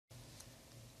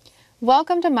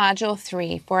Welcome to Module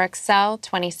 3 for Excel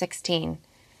 2016.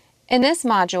 In this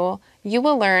module, you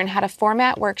will learn how to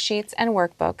format worksheets and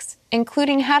workbooks,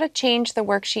 including how to change the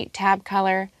worksheet tab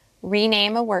color,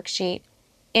 rename a worksheet,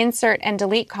 insert and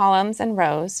delete columns and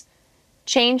rows,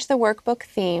 change the workbook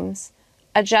themes,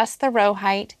 adjust the row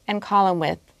height and column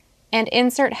width, and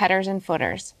insert headers and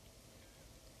footers.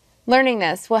 Learning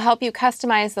this will help you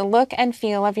customize the look and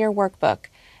feel of your workbook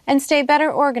and stay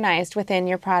better organized within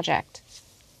your project.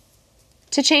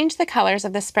 To change the colors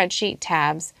of the spreadsheet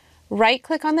tabs,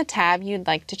 right-click on the tab you'd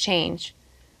like to change.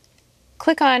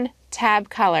 Click on Tab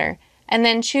Color and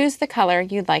then choose the color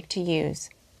you'd like to use.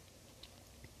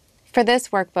 For this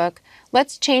workbook,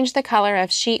 let's change the color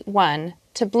of Sheet 1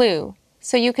 to blue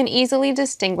so you can easily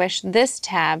distinguish this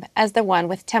tab as the one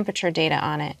with temperature data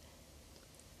on it.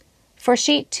 For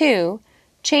Sheet 2,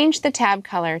 change the tab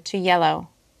color to yellow.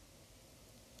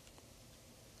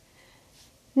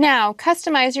 Now,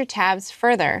 customize your tabs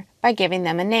further by giving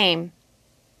them a name.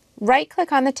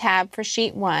 Right-click on the tab for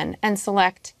Sheet 1 and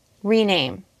select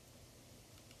Rename.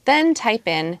 Then type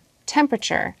in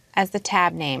Temperature as the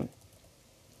tab name.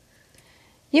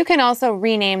 You can also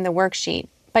rename the worksheet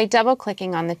by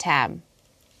double-clicking on the tab.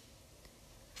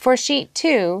 For Sheet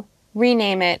 2,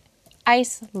 rename it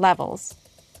Ice Levels.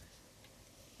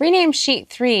 Rename Sheet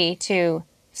 3 to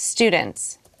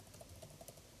Students.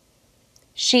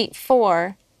 Sheet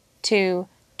 4 to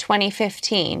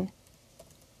 2015,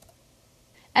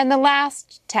 and the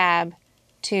last tab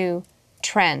to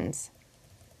Trends.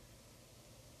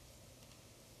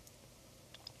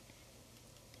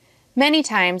 Many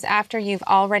times after you've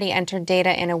already entered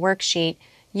data in a worksheet,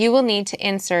 you will need to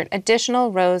insert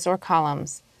additional rows or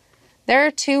columns. There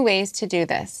are two ways to do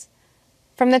this.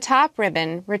 From the top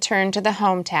ribbon, return to the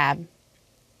Home tab.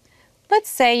 Let's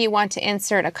say you want to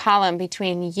insert a column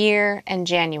between year and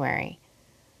January.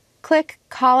 Click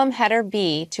Column Header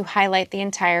B to highlight the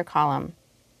entire column.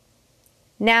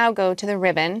 Now go to the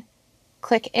ribbon,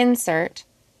 click Insert,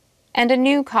 and a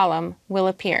new column will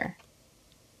appear.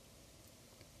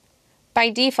 By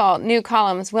default, new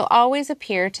columns will always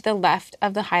appear to the left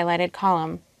of the highlighted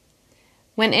column.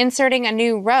 When inserting a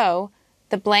new row,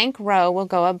 the blank row will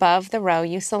go above the row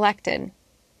you selected.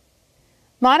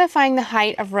 Modifying the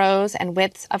height of rows and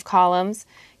widths of columns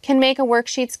can make a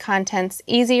worksheet's contents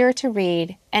easier to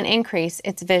read and increase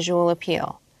its visual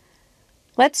appeal.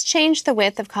 Let's change the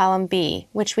width of column B,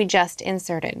 which we just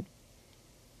inserted.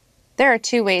 There are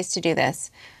two ways to do this.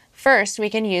 First, we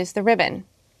can use the ribbon.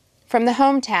 From the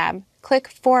Home tab, click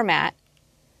Format,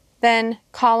 then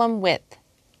Column Width.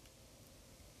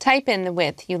 Type in the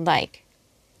width you'd like.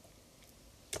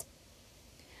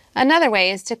 Another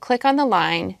way is to click on the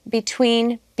line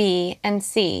between B and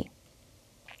C.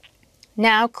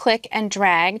 Now click and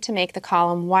drag to make the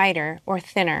column wider or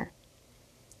thinner.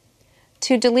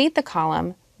 To delete the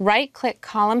column, right-click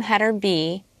Column Header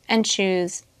B and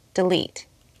choose Delete.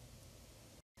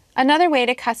 Another way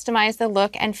to customize the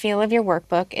look and feel of your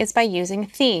workbook is by using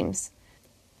themes.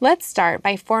 Let's start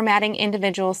by formatting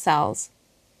individual cells.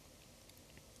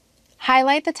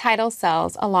 Highlight the title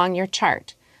cells along your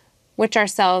chart, which are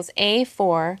cells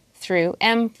A4 through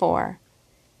M4.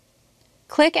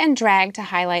 Click and drag to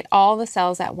highlight all the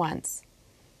cells at once.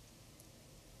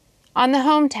 On the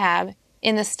Home tab,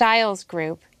 in the Styles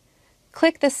group,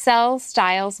 click the Cell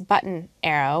Styles button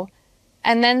arrow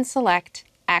and then select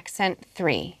Accent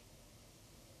 3.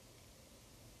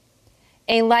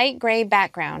 A light gray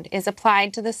background is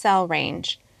applied to the cell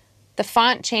range. The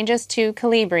font changes to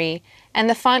Calibri and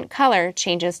the font color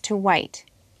changes to white.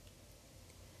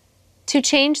 To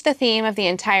change the theme of the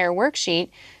entire worksheet,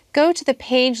 go to the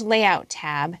Page Layout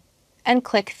tab and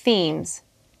click Themes.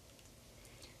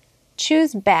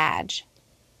 Choose Badge.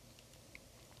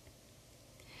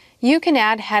 You can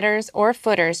add headers or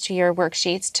footers to your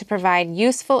worksheets to provide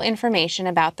useful information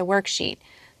about the worksheet.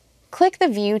 Click the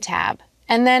View tab,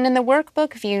 and then in the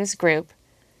Workbook Views group,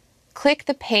 click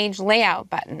the Page Layout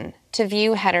button to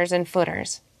view headers and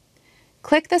footers.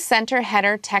 Click the Center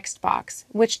Header text box,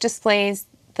 which displays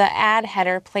the Add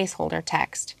Header placeholder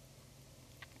text.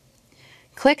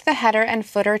 Click the Header and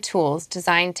Footer Tools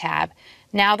Design tab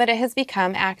now that it has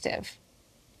become active.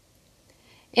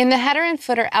 In the Header and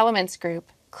Footer Elements group,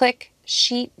 click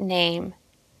Sheet Name.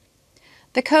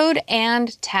 The code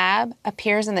AND tab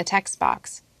appears in the text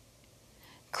box.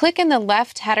 Click in the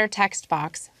left header text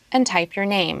box and type your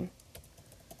name.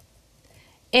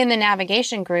 In the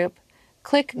Navigation group,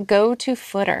 click Go to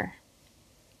Footer.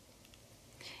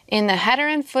 In the Header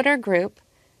and Footer group,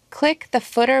 click the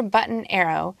Footer button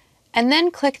arrow and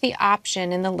then click the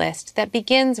option in the list that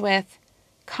begins with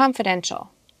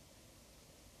Confidential.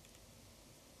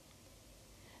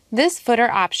 This footer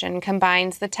option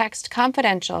combines the text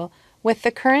confidential with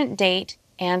the current date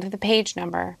and the page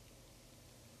number.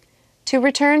 To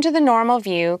return to the normal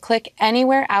view, click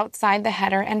anywhere outside the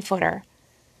header and footer.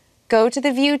 Go to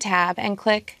the View tab and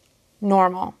click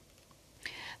Normal.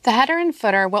 The header and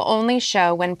footer will only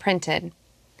show when printed.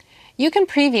 You can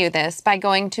preview this by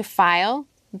going to File,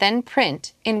 then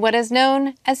Print in what is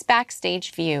known as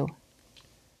Backstage View.